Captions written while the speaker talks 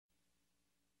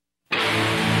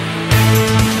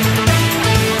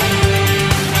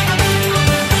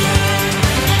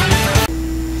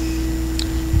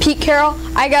Carroll,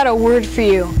 I got a word for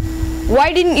you.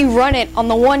 Why didn't you run it on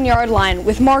the 1-yard line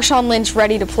with Marshawn Lynch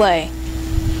ready to play?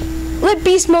 Let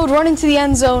Beast Mode run into the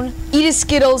end zone, eat his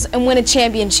Skittles, and win a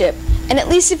championship. And at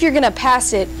least if you're going to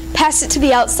pass it to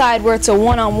the outside where it's a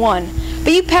 1-on-1.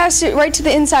 But you pass it right to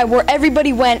the inside where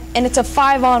everybody went and it's a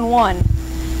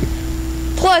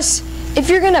 5-on-1. Plus, if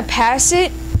you're going to pass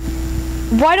it,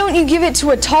 why don't you give it to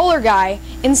a taller guy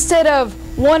instead of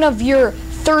one of your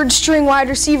third-string wide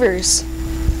receivers?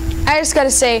 I just got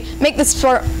to say, make the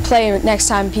smart play next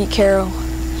time, Pete Carroll.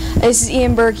 This is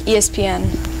Ian Burke,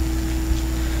 ESPN.